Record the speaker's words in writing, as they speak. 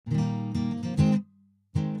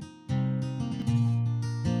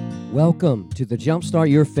Welcome to the Jumpstart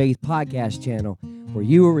Your Faith podcast channel, where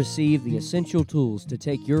you will receive the essential tools to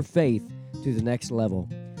take your faith to the next level.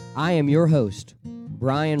 I am your host,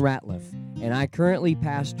 Bryan and I currently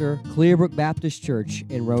pastor Clearbrook Baptist Church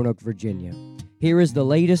in Roanoke, Virginia. Here is the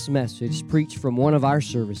latest message preached from one of our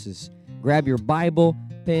services. Grab your Bible,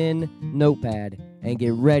 pen, notepad, and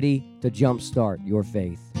get ready to jumpstart your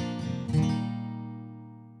faith.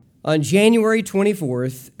 On January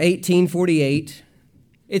 24th, 1848,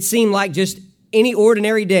 it seemed like just any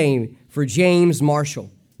ordinary day for James Marshall,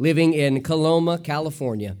 living in Coloma,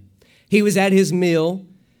 California. He was at his mill,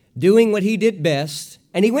 doing what he did best,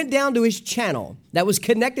 and he went down to his channel that was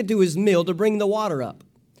connected to his mill to bring the water up.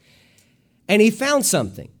 And he found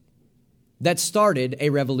something that started a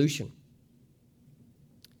revolution.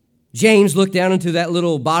 James looked down into that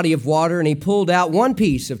little body of water, and he pulled out one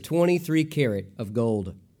piece of 23 karat of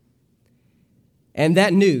gold. And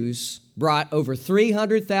that news brought over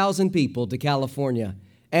 300,000 people to California,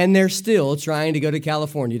 and they're still trying to go to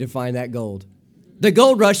California to find that gold. The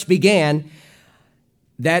gold rush began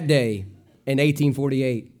that day in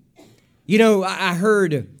 1848. You know, I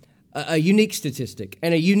heard a unique statistic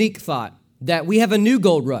and a unique thought that we have a new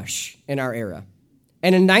gold rush in our era.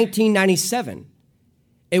 And in 1997,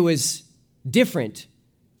 it was different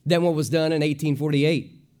than what was done in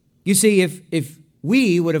 1848. You see, if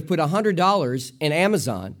we would have put $100 in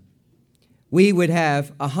Amazon, we would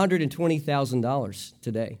have $120,000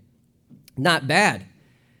 today. Not bad.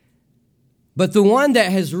 But the one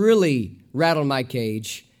that has really rattled my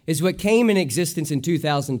cage is what came in existence in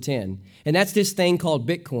 2010, and that's this thing called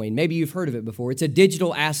Bitcoin. Maybe you've heard of it before. It's a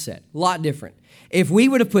digital asset, a lot different. If we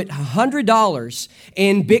would have put $100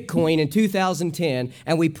 in Bitcoin in 2010,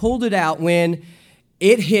 and we pulled it out when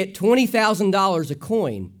it hit $20,000 a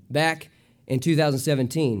coin back in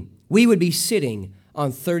 2017, we would be sitting on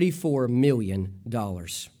 $34 million.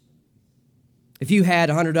 If you had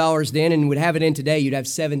 $100 then and would have it in today, you'd have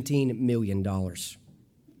 $17 million.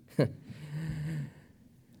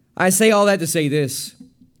 I say all that to say this,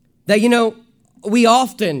 that, you know, we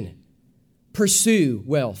often pursue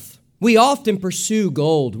wealth. We often pursue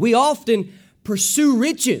gold. We often pursue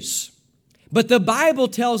riches. But the Bible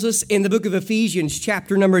tells us in the book of Ephesians,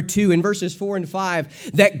 chapter number 2, in verses 4 and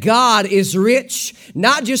 5, that God is rich,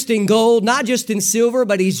 not just in gold, not just in silver,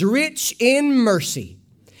 but He's rich in mercy.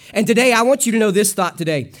 And today, I want you to know this thought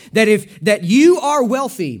today, that you are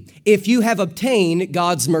wealthy if you have obtained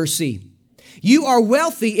God's mercy. You are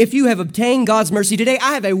wealthy if you have obtained God's mercy. Today,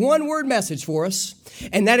 I have a one-word message for us,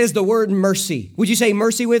 and that is the word mercy. Would you say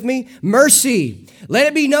mercy with me? Mercy. Let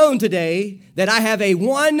it be known today that I have a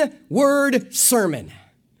one-word sermon.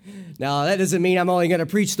 Now, that doesn't mean I'm only going to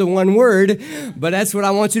preach the one word, but that's what I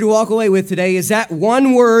want you to walk away with today, is that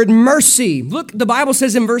one word, mercy. Look, the Bible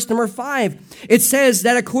says in verse number 5, it says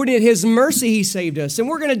that according to His mercy, He saved us. And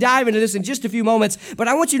we're going to dive into this in just a few moments, but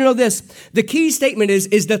I want you to know this. The key statement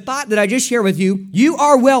is the thought that I just shared with you. You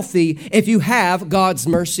are wealthy if you have God's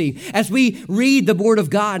mercy. As we read the Word of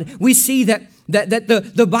God, we see that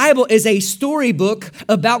the Bible is a storybook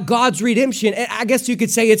about God's redemption. And I guess you could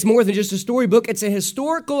say it's more than just a storybook. It's a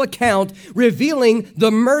historical account revealing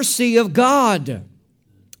the mercy of God,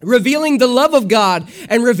 revealing the love of God,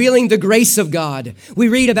 and revealing the grace of God. We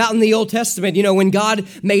read about in the Old Testament, you know, when God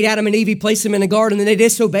made Adam and Eve, He placed them in a garden, and they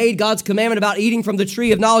disobeyed God's commandment about eating from the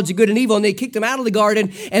tree of knowledge of good and evil, and they kicked them out of the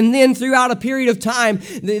garden. And then throughout a period of time,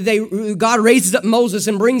 God raises up Moses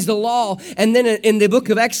and brings the law. And then in the book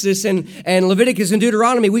of Exodus and Leviticus and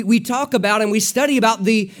Deuteronomy, we talk about and we study about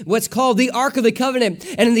what's called the Ark of the Covenant.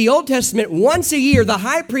 And in the Old Testament, once a year, the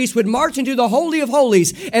high priest would march into the Holy of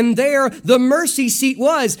Holies, and there the mercy seat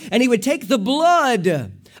was. And he would take the blood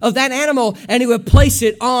of that animal and he would place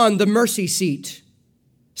it on the mercy seat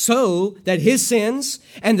so that his sins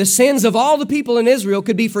and the sins of all the people in Israel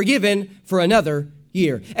could be forgiven for another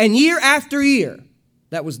year. And year after year,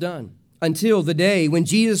 that was done until the day when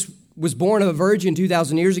Jesus was born of a virgin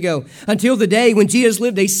 2,000 years ago, until the day when Jesus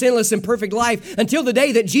lived a sinless and perfect life, until the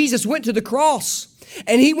day that Jesus went to the cross.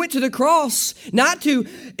 And He went to the cross not to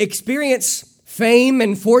experience fame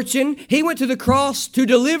and fortune. He went to the cross to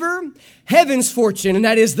deliver heaven's fortune, and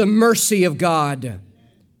that is the mercy of God.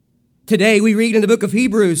 Today we read in the book of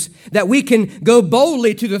Hebrews that we can go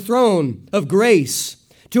boldly to the throne of grace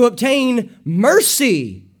to obtain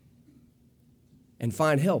mercy and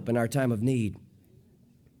find help in our time of need.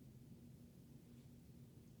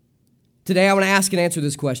 Today I want to ask and answer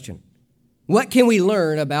this question. What can we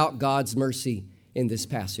learn about God's mercy in this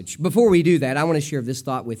passage? Before we do that, I want to share this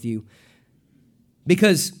thought with you,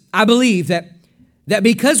 because I believe that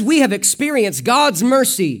because we have experienced God's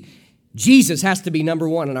mercy, Jesus has to be number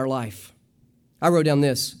one in our life. I wrote down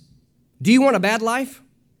this. Do you want a bad life?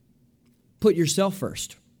 Put yourself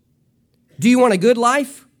first. Do you want a good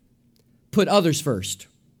life? Put others first.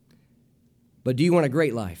 But do you want a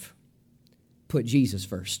great life? Put Jesus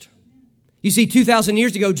first. You see, 2,000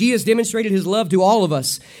 years ago, Jesus demonstrated his love to all of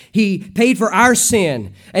us. He paid for our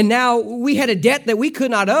sin. And now we had a debt that we could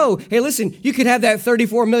not owe. Hey, listen, you could have that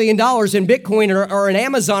 $34 million in Bitcoin or in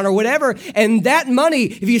Amazon or whatever. And that money,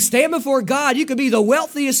 if you stand before God, you could be the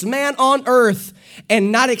wealthiest man on earth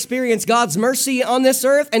and not experience God's mercy on this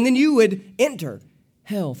earth. And then you would enter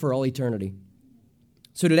hell for all eternity.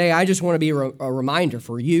 So today, I just want to be a reminder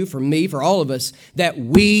for you, for me, for all of us, that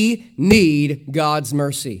we need God's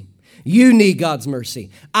mercy. You need God's mercy.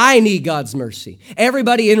 I need God's mercy.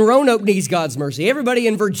 Everybody in Roanoke needs God's mercy. Everybody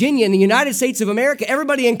in Virginia, in the United States of America,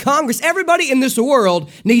 everybody in Congress, everybody in this world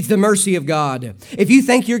needs the mercy of God. If you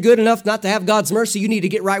think you're good enough not to have God's mercy, you need to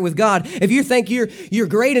get right with God. If you think you're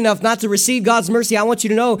great enough not to receive God's mercy, I want you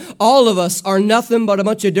to know all of us are nothing but a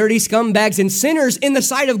bunch of dirty scumbags and sinners in the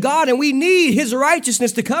sight of God, and we need his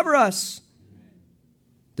righteousness to cover us.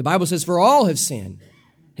 The Bible says, for all have sinned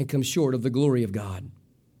and come short of the glory of God.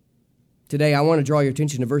 Today, I want to draw your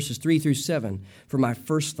attention to verses 3 through 7 for my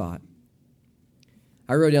first thought.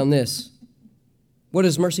 I wrote down this. What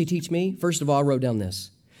does mercy teach me? First of all, I wrote down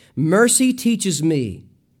this. Mercy teaches me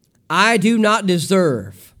I do not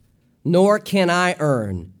deserve, nor can I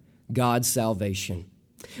earn God's salvation.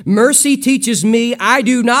 Mercy teaches me I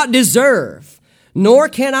do not deserve, nor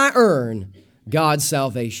can I earn God's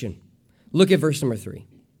salvation. Look at verse number 3.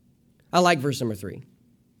 I like verse number 3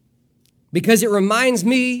 because it reminds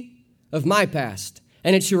me of my past,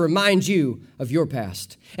 and it should remind you of your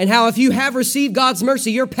past. And how if you have received God's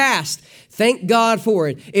mercy, your past, thank God for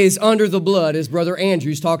it, is under the blood, as Brother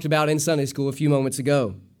Andrews talked about in Sunday school a few moments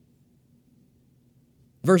ago.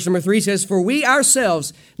 Verse number 3 says, for we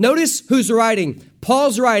ourselves, notice who's writing.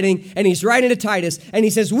 Paul's writing, and he's writing to Titus, and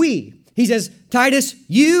he says, we. He says, Titus,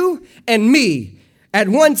 you and me, at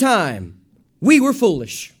one time, we were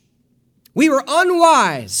foolish. We were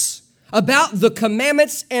unwise about the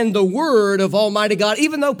commandments and the word of Almighty God.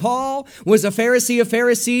 Even though Paul was a Pharisee of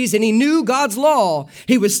Pharisees and he knew God's law,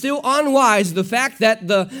 he was still unwise. The fact that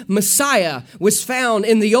the Messiah was found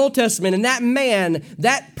in the Old Testament, and that man,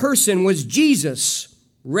 that person was Jesus,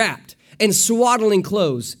 wrapped in swaddling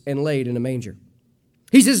clothes and laid in a manger.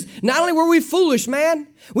 He says, not only were we foolish, man,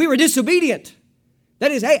 we were disobedient.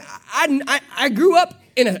 That is, hey, I grew up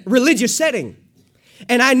in a religious setting.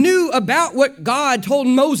 And I knew about what God told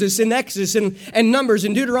Moses in Exodus and Numbers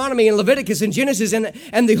and Deuteronomy and Leviticus and Genesis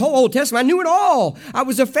and the whole Old Testament. I knew it all. I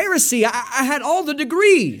was a Pharisee. I had all the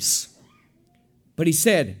degrees. But he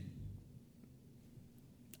said,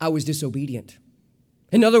 I was disobedient.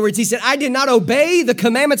 In other words, he said, I did not obey the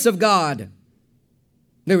commandments of God.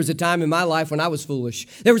 There was a time in my life when I was foolish.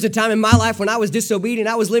 There was a time in my life when I was disobedient.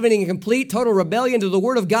 I was living in complete, total rebellion to the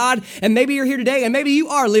Word of God. And maybe you're here today, and maybe you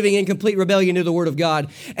are living in complete rebellion to the Word of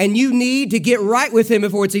God. And you need to get right with Him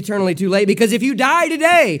before it's eternally too late. Because if you die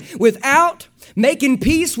today without making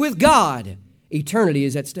peace with God, eternity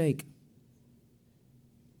is at stake.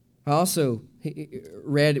 I also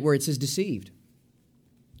read where it says deceived.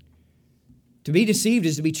 To be deceived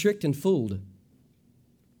is to be tricked and fooled.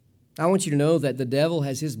 I want you to know that the devil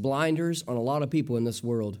has his blinders on a lot of people in this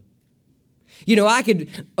world. You know, I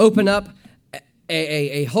could open up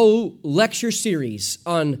a whole lecture series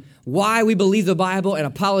on why we believe the Bible and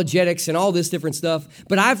apologetics and all this different stuff,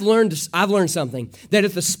 but I've learned something, that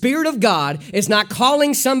if the Spirit of God is not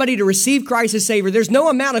calling somebody to receive Christ as Savior, there's no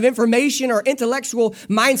amount of information or intellectual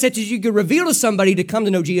mindset that you could reveal to somebody to come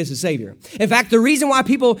to know Jesus as Savior. In fact, the reason why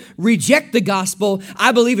people reject the gospel,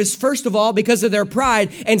 I believe, is first of all because of their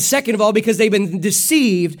pride, and second of all because they've been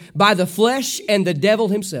deceived by the flesh and the devil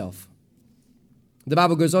himself. The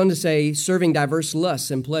Bible goes on to say, serving diverse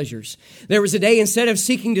lusts and pleasures. There was a day, instead of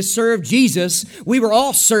seeking to serve Jesus, we were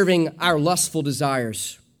all serving our lustful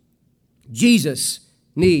desires. Jesus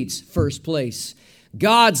needs first place.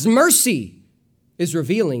 God's mercy is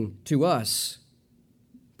revealing to us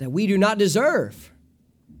that we do not deserve,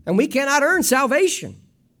 and we cannot earn salvation.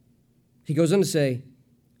 He goes on to say,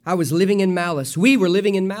 I was living in malice. We were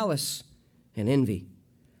living in malice and envy.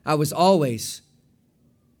 I was always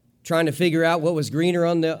trying to figure out what was greener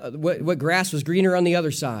on what grass was greener on the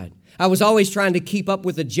other side. I was always trying to keep up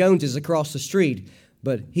with the Joneses across the street,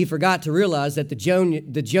 but he forgot to realize that the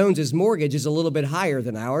Joneses' mortgage is a little bit higher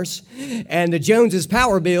than ours, and the Joneses'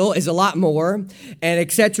 power bill is a lot more, and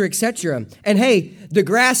et cetera, et cetera. And hey, the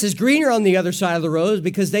grass is greener on the other side of the road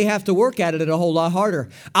because they have to work at it a whole lot harder.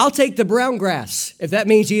 I'll take the brown grass if that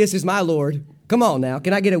means Jesus is my Lord. Come on now,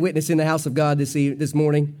 can I get a witness in the house of God this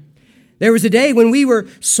morning? There was a day when we were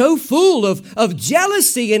so full of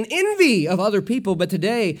jealousy and envy of other people, but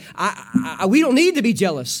today we don't need to be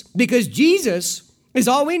jealous because Jesus is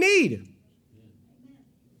all we need.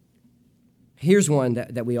 Here's one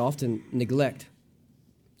that we often neglect.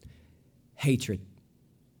 Hatred.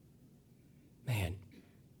 Man.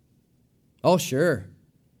 Oh, sure.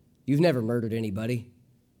 You've never murdered anybody.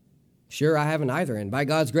 Sure, I haven't either, and by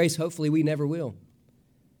God's grace, hopefully we never will.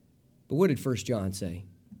 But what did 1 John say?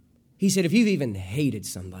 He said, if you've even hated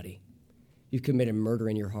somebody, you've committed murder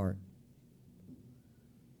in your heart.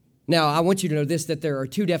 Now, I want you to know this, that there are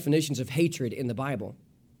two definitions of hatred in the Bible.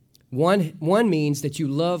 One means that you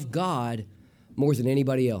love God more than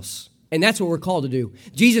anybody else. And that's what we're called to do.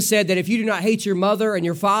 Jesus said that if you do not hate your mother and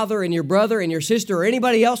your father and your brother and your sister or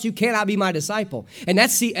anybody else, you cannot be my disciple. And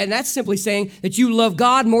that's simply saying that you love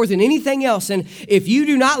God more than anything else. And if you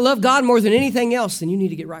do not love God more than anything else, then you need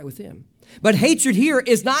to get right with Him. But hatred here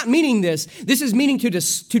is not meaning this. This is meaning to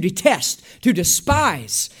detest, to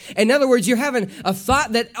despise. In other words, you're having a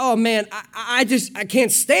thought that, oh man, I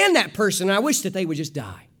can't stand that person. I wish that they would just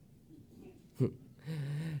die.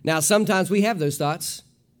 Now, sometimes we have those thoughts.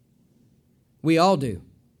 We all do.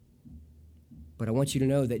 But I want you to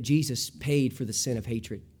know that Jesus paid for the sin of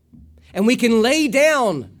hatred. And we can lay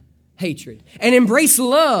down hatred and embrace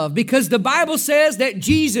love because the Bible says that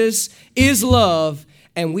Jesus is love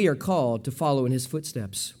and we are called to follow in His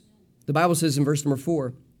footsteps. The Bible says in verse number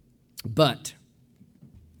 4, but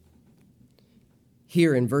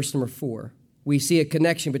here in verse number 4, we see a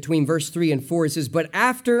connection between verse 3 and 4. It says, but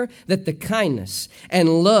after that the kindness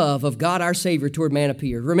and love of God our Savior toward man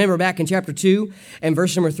appeared. Remember back in chapter 2 and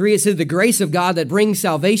verse number 3, it says, the grace of God that brings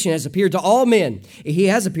salvation has appeared to all men. He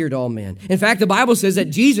has appeared to all men. In fact, the Bible says that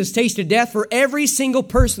Jesus tasted death for every single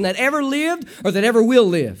person that ever lived or that ever will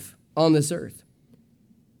live on this earth.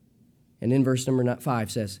 And then verse number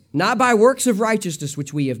 5 says, not by works of righteousness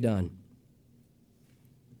which we have done.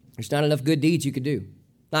 There's not enough good deeds you could do.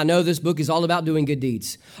 I know this book is all about doing good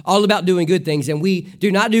deeds, all about doing good things, and we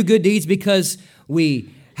do not do good deeds because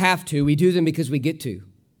we have to. We do them because we get to.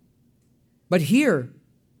 But here,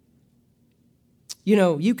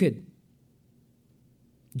 you could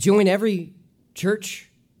join every church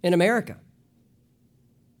in America.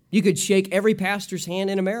 You could shake every pastor's hand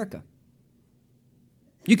in America.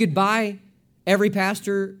 You could buy every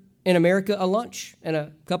pastor in America a lunch and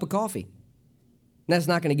a cup of coffee. And that's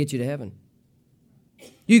not going to get you to heaven.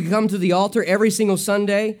 You can come to the altar every single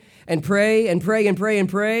Sunday and pray and pray and pray and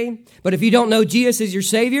pray. But if you don't know Jesus as your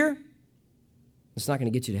Savior, it's not going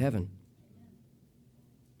to get you to heaven.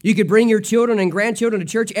 You could bring your children and grandchildren to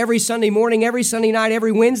church every Sunday morning, every Sunday night,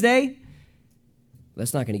 every Wednesday.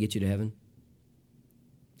 That's not going to get you to heaven.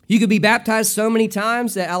 You could be baptized so many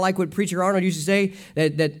times that I like what Preacher Arnold used to say,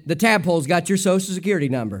 that the tadpole's got your social security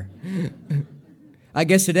number. I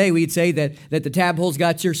guess today we'd say that the tadpole's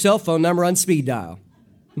got your cell phone number on speed dial.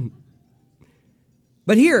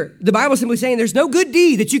 But here, the Bible is simply saying there's no good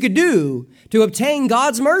deed that you could do to obtain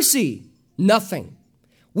God's mercy. Nothing.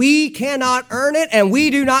 We cannot earn it, and we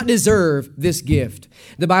do not deserve this gift.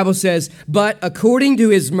 The Bible says, but according to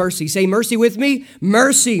His mercy. Say mercy with me.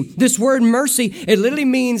 Mercy. This word mercy, it literally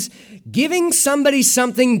means giving somebody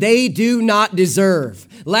something they do not deserve.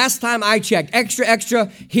 Last time I checked, extra,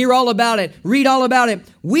 hear all about it, read all about it.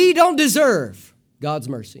 We don't deserve God's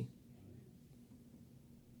mercy.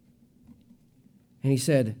 And He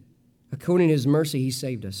said, according to His mercy, He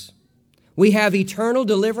saved us. We have eternal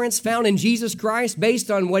deliverance found in Jesus Christ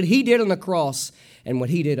based on what He did on the cross and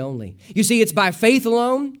what He did only. You see, it's by faith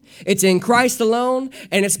alone, it's in Christ alone,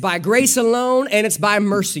 and it's by grace alone, and it's by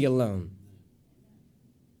mercy alone.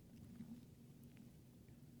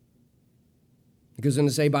 It goes on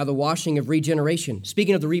to say, by the washing of regeneration.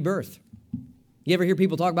 Speaking of the rebirth, you ever hear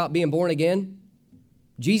people talk about being born again?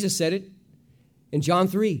 Jesus said it in John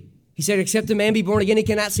 3. He said, except a man be born again, he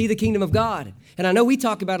cannot see the kingdom of God. And I know we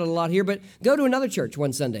talk about it a lot here, but go to another church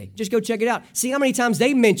one Sunday. Just go check it out. See how many times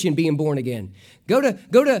they mention being born again. Go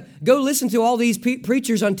listen to all these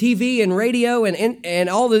preachers on TV and radio and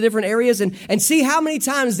all the different areas and see how many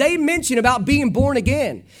times they mention about being born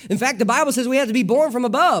again. In fact, the Bible says we have to be born from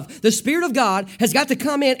above. The Spirit of God has got to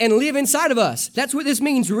come in and live inside of us. That's what this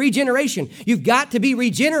means, regeneration. You've got to be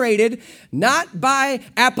regenerated, not by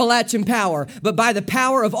Appalachian power, but by the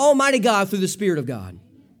power of Almighty God through the Spirit of God.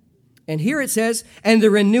 And here it says, and the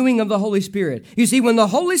renewing of the Holy Spirit. You see, when the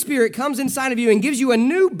Holy Spirit comes inside of you and gives you a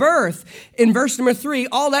new birth, in verse number 3,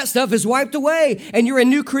 all that stuff is wiped away, and you're a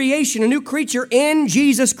new creation, a new creature in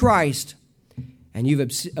Jesus Christ. And you've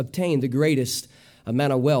obtained the greatest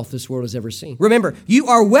amount of wealth this world has ever seen. Remember, you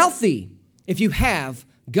are wealthy if you have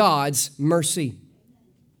God's mercy.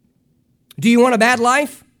 Do you want a bad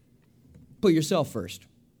life? Put yourself first.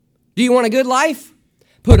 Do you want a good life?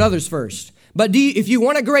 Put others first. But if you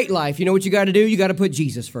want a great life, you know what you got to do? You got to put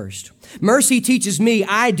Jesus first. Mercy teaches me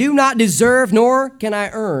I do not deserve nor can I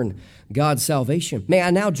earn God's salvation. May I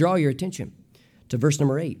now draw your attention to verse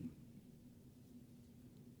number 8.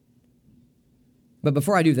 But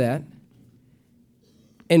before I do that,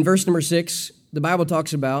 in verse number 6, the Bible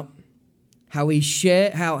talks about how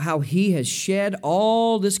he has shed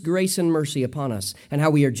all this grace and mercy upon us, and how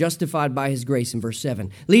we are justified by his grace in verse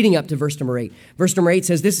 7, leading up to verse number 8. Verse number 8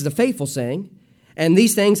 says, this is a faithful saying, and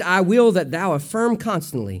these things I will that thou affirm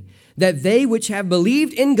constantly, that they which have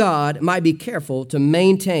believed in God might be careful to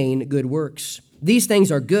maintain good works. These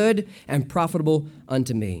things are good and profitable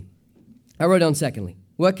unto me. I wrote down secondly,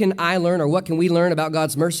 what can I learn, or what can we learn about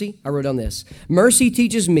God's mercy? I wrote down this. Mercy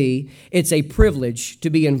teaches me it's a privilege to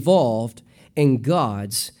be involved in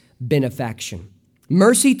God's benefaction.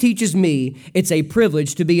 Mercy teaches me it's a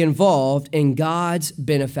privilege to be involved in God's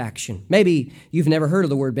benefaction. Maybe you've never heard of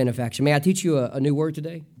the word benefaction. May I teach you a new word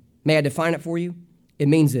today? May I define it for you? It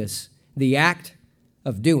means this: the act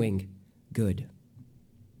of doing good.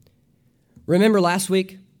 Remember last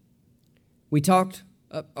week we talked,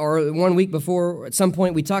 or 1 week before, at some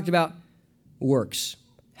point we talked about works.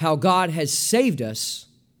 How God has saved us,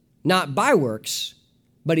 not by works,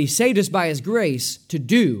 but he saved us by his grace to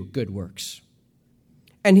do good works.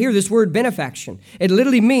 And here, this word benefaction, it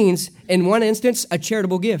literally means, in one instance, a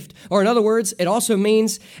charitable gift. Or in other words, it also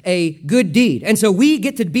means a good deed. And so we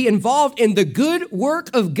get to be involved in the good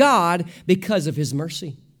work of God because of his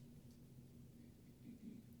mercy.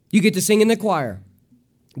 You get to sing in the choir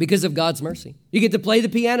because of God's mercy. You get to play the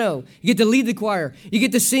piano. You get to lead the choir. You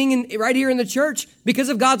get to sing right here in the church because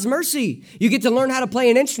of God's mercy. You get to learn how to play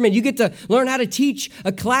an instrument. You get to learn how to teach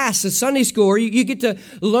a class, a Sunday school, or you get to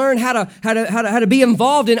learn how to be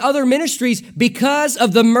involved in other ministries because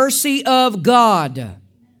of the mercy of God.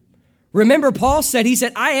 Remember, Paul said, he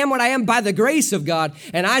said, I am what I am by the grace of God.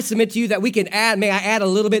 And I submit to you that we can add, may I add a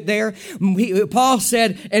little bit there? Paul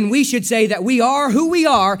said, and we should say that we are who we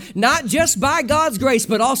are, not just by God's grace,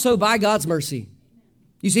 but also by God's mercy.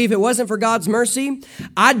 You see, if it wasn't for God's mercy,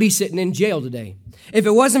 I'd be sitting in jail today. If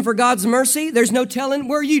it wasn't for God's mercy, there's no telling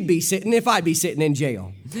where you'd be sitting if I'd be sitting in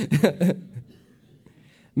jail.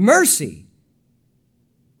 Mercy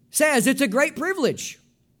says it's a great privilege.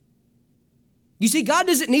 You see, God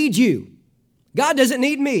doesn't need you. God doesn't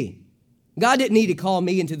need me. God didn't need to call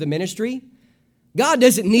me into the ministry. God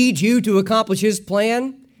doesn't need you to accomplish his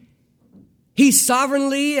plan. He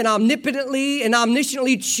sovereignly and omnipotently and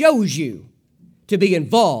omnisciently chose you to be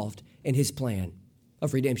involved in his plan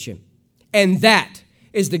of redemption. And that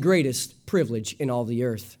is the greatest privilege in all the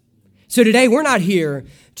earth. So today, we're not here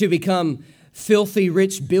to become filthy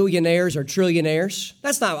rich billionaires or trillionaires.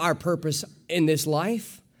 That's not our purpose in this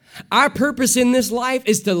life. Our purpose in this life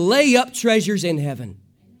is to lay up treasures in heaven.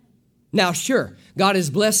 Now, sure, God has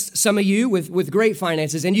blessed some of you with great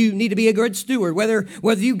finances, and you need to be a good steward, whether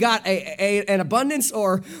you got an abundance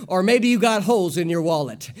or maybe you got holes in your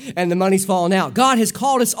wallet and the money's falling out. God has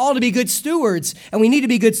called us all to be good stewards, and we need to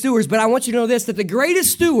be good stewards. But I want you to know this, that the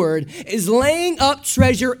greatest steward is laying up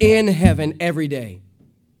treasure in heaven every day.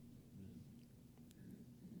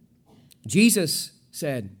 Jesus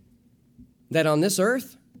said that on this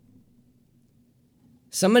earth,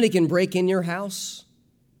 somebody can break in your house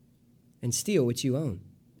and steal what you own.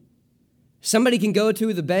 Somebody can go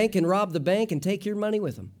to the bank and rob the bank and take your money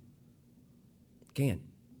with them. Can.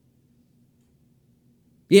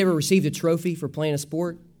 You ever received a trophy for playing a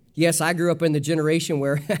sport? Yes, I grew up in the generation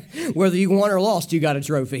where whether you won or lost, you got a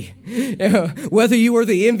trophy. Whether you were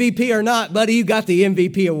the MVP or not, buddy, you got the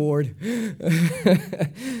MVP award.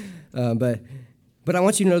 But I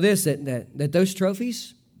want you to know this, that those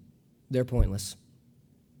trophies, they're pointless.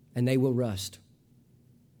 And they will rust.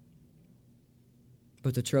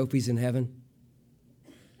 But the trophies in heaven,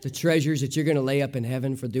 the treasures that you're going to lay up in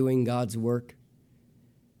heaven for doing God's work,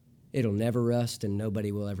 it'll never rust and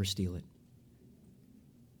nobody will ever steal it.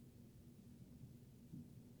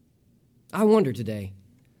 I wonder today,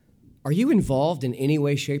 are you involved in any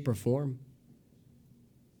way, shape, or form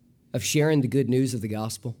of sharing the good news of the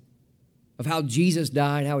gospel, of how Jesus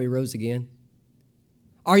died, how he rose again?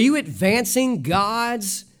 Are you advancing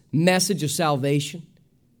God's message of salvation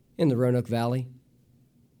in the Roanoke Valley?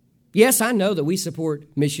 Yes, I know that we support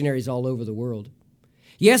missionaries all over the world.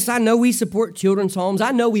 Yes, I know we support children's homes.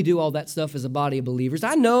 I know we do all that stuff as a body of believers.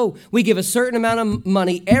 I know we give a certain amount of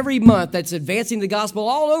money every month that's advancing the gospel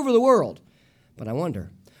all over the world. But I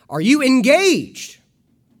wonder, are you engaged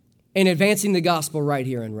in advancing the gospel right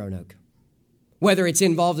here in Roanoke? Whether it's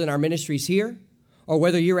involved in our ministries here or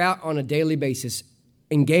whether you're out on a daily basis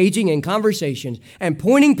engaging in conversations and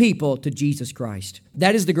pointing people to Jesus Christ.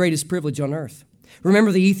 That is the greatest privilege on earth.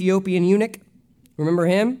 Remember the Ethiopian eunuch? Remember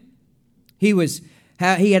him? He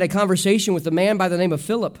had a conversation with a man by the name of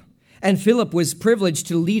Philip, and Philip was privileged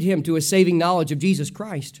to lead him to a saving knowledge of Jesus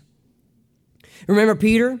Christ. Remember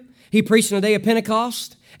Peter? He preached on the day of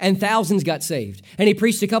Pentecost, and thousands got saved. And he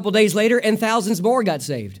preached a couple days later, and thousands more got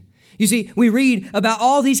saved. You see, we read about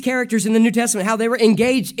all these characters in the New Testament, how they were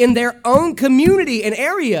engaged in their own community and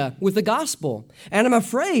area with the gospel. And I'm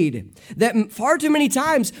afraid that far too many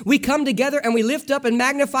times we come together and we lift up and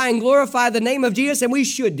magnify and glorify the name of Jesus, and we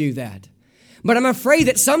should do that. But I'm afraid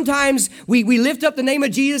that sometimes we lift up the name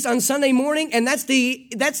of Jesus on Sunday morning, and that's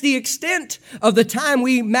the extent of the time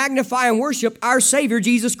we magnify and worship our Savior,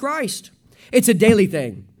 Jesus Christ. It's a daily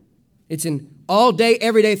thing. It's an all-day,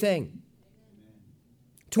 everyday thing.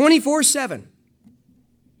 24/7.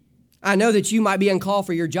 I know that you might be on call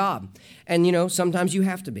for your job, and sometimes you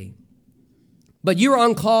have to be. But you're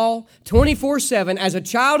on call 24/7 as a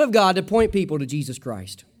child of God to point people to Jesus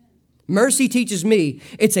Christ. Mercy teaches me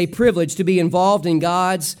it's a privilege to be involved in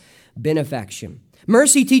God's benefaction.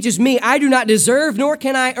 Mercy teaches me I do not deserve nor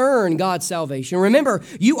can I earn God's salvation. Remember,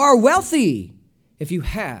 you are wealthy if you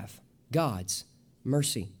have God's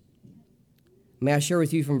mercy. May I share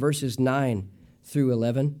with you from verses 9 through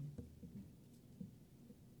 11?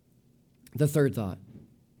 The third thought.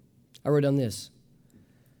 I wrote down this.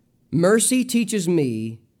 Mercy teaches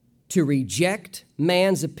me to reject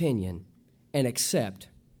man's opinion and accept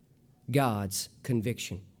God's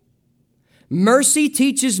conviction. Mercy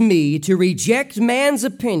teaches me to reject man's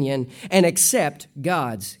opinion and accept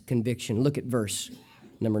God's conviction. Look at verse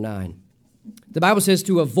number 9. The Bible says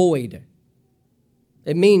to avoid.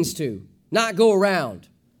 It means to not go around,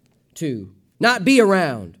 to not be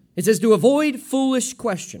around. It says to avoid foolish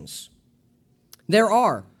questions. There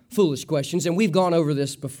are foolish questions, and we've gone over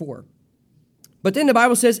this before. But then the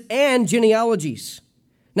Bible says, and genealogies.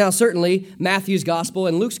 Now, certainly, Matthew's gospel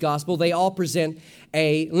and Luke's gospel, they all present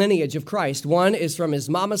a lineage of Christ. One is from his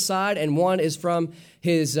mama's side, and one is from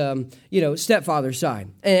his, stepfather's side.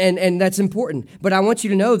 And that's important. But I want you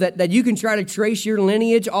to know that you can try to trace your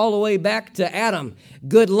lineage all the way back to Adam.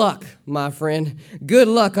 Good luck, my friend. Good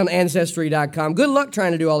luck on Ancestry.com. Good luck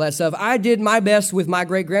trying to do all that stuff. I did my best with my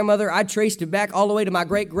great-grandmother. I traced it back all the way to my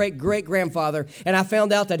great-great-great-grandfather, and I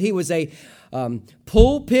found out that he was a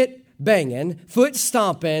pulpit banging, foot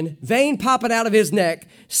stomping, vein popping out of his neck,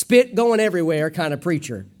 spit going everywhere kind of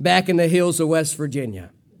preacher back in the hills of West Virginia.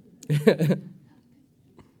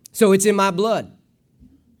 So it's in my blood,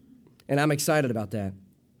 and I'm excited about that.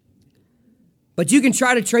 But you can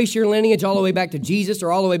try to trace your lineage all the way back to Jesus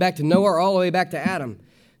or all the way back to Noah or all the way back to Adam.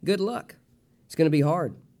 Good luck. It's going to be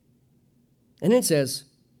hard. And it says,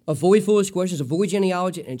 avoid foolish questions, avoid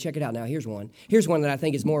genealogy, and check it out now. Here's one. Here's one that I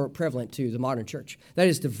think is more prevalent to the modern church. That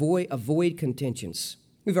is to avoid contentions.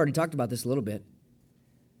 We've already talked about this a little bit.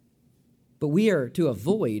 But we are to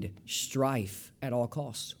avoid strife at all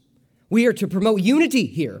costs. We are to promote unity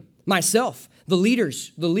here. Myself, the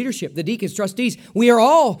leaders, the leadership, the deacons, trustees, we are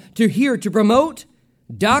all here to promote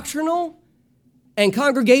doctrinal and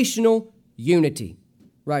congregational unity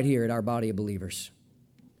right here at our body of believers.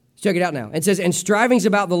 Check it out now. It says, and strivings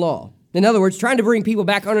about the law. In other words, trying to bring people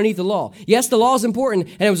back underneath the law. Yes, the law is important,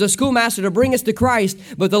 and it was a schoolmaster to bring us to Christ,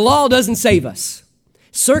 but the law doesn't save us.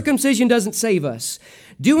 Circumcision doesn't save us.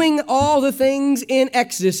 Doing all the things in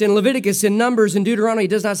Exodus and Leviticus and Numbers and Deuteronomy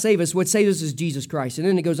does not save us. What saves us is Jesus Christ. And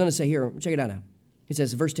then it goes on to say here, check it out now. It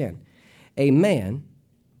says, verse 10, a man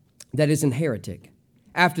that is an heretic,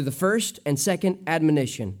 after the first and second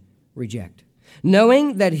admonition, reject.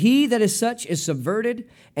 Knowing that he that is such is subverted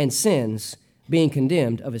and sins, being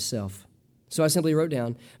condemned of himself. So I simply wrote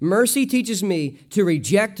down, mercy teaches me to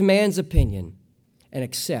reject man's opinion and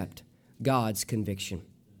accept God's conviction.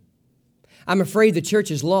 I'm afraid the church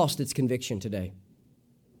has lost its conviction today.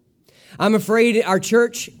 I'm afraid our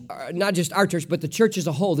church, not just our church, but the church as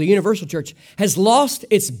a whole, the universal church, has lost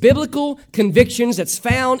its biblical convictions that's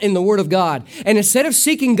found in the Word of God. And instead of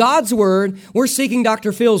seeking God's Word, we're seeking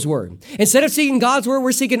Dr. Phil's Word. Instead of seeking God's Word,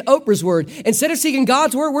 we're seeking Oprah's Word. Instead of seeking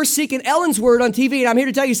God's Word, we're seeking Ellen's Word on TV. And I'm here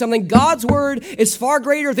to tell you something. God's Word is far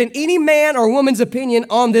greater than any man or woman's opinion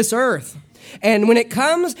on this earth. And when it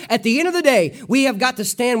comes, at the end of the day, we have got to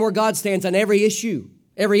stand where God stands on every issue,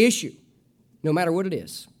 no matter what it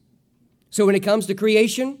is. So when it comes to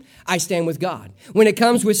creation, I stand with God. When it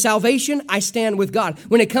comes with salvation, I stand with God.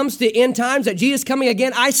 When it comes to end times, that Jesus coming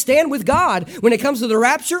again, I stand with God. When it comes to the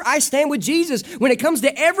rapture, I stand with Jesus. When it comes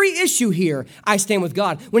to every issue here, I stand with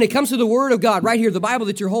God. When it comes to the Word of God, right here, the Bible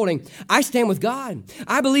that you're holding, I stand with God.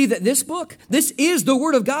 I believe that this book, this is the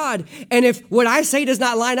Word of God. And if what I say does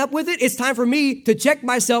not line up with it, it's time for me to check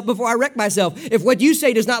myself before I wreck myself. If what you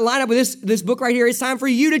say does not line up with this book right here, it's time for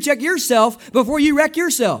you to check yourself before you wreck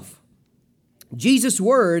yourself. Jesus'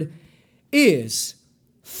 word is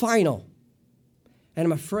final. And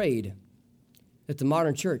I'm afraid that the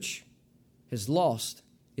modern church has lost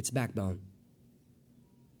its backbone.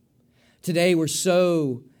 Today we're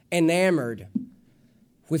so enamored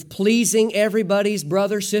with pleasing everybody's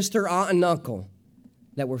brother, sister, aunt, and uncle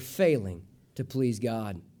that we're failing to please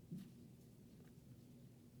God.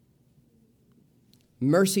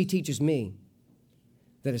 Mercy teaches me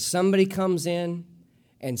that if somebody comes in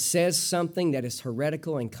and says something that is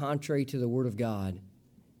heretical and contrary to the Word of God,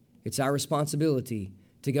 it's our responsibility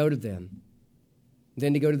to go to them,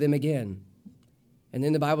 then to go to them again. And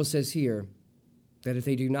then the Bible says here that if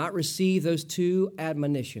they do not receive those two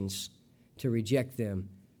admonitions, to reject them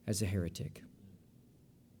as a heretic.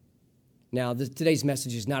 Now, today's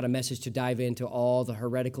message is not a message to dive into all the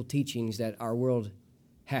heretical teachings that our world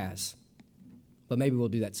has, but maybe we'll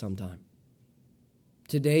do that sometime.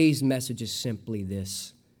 Today's message is simply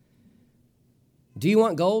this. Do you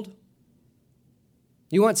want gold?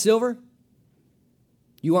 You want silver?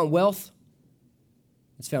 You want wealth?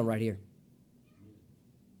 It's found right here.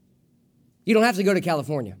 You don't have to go to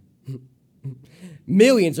California.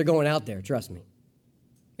 Millions are going out there, trust me.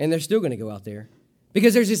 And they're still going to go out there.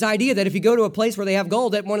 Because there's this idea that if you go to a place where they have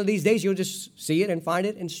gold, that one of these days you'll just see it and find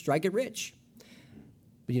it and strike it rich.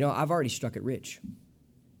 But you know, I've already struck it rich.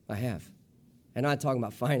 I have. And I'm not talking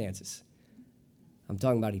about finances. I'm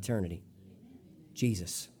talking about eternity.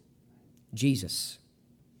 Jesus. Jesus.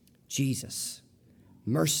 Jesus.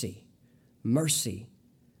 Mercy. Mercy.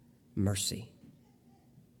 Mercy.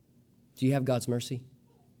 Do you have God's mercy?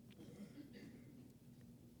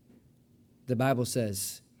 The Bible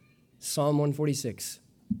says, Psalm 146,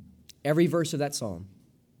 every verse of that psalm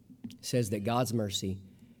says that God's mercy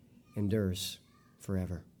endures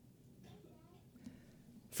forever.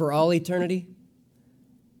 For all eternity,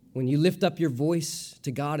 when you lift up your voice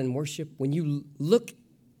to God in worship, when you look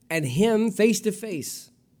at Him face to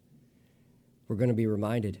face, we're going to be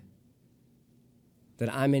reminded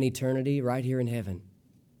that I'm in eternity right here in heaven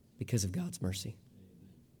because of God's mercy.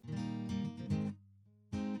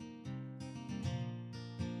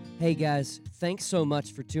 Hey guys, thanks so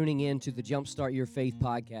much for tuning in to the Jumpstart Your Faith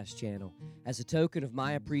podcast channel. As a token of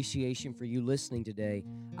my appreciation for you listening today,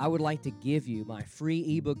 I would like to give you my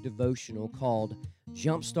free ebook devotional called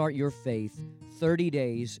Jumpstart Your Faith, 30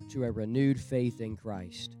 Days to a Renewed Faith in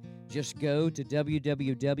Christ. Just go to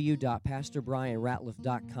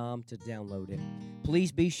www.pastorbryanratliff.com to download it.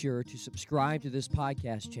 Please be sure to subscribe to this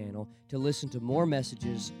podcast channel to listen to more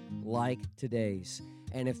messages like today's.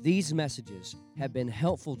 And if these messages have been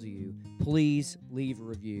helpful to you, please leave a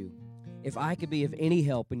review. If I could be of any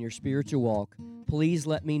help in your spiritual walk, please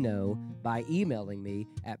let me know by emailing me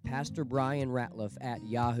at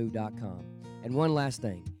pastorbryanratliff@yahoo.com. And one last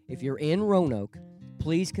thing, if you're in Roanoke,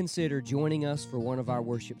 please consider joining us for one of our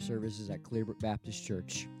worship services at Clearbrook Baptist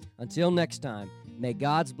Church. Until next time, may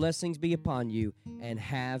God's blessings be upon you and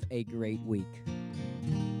have a great week.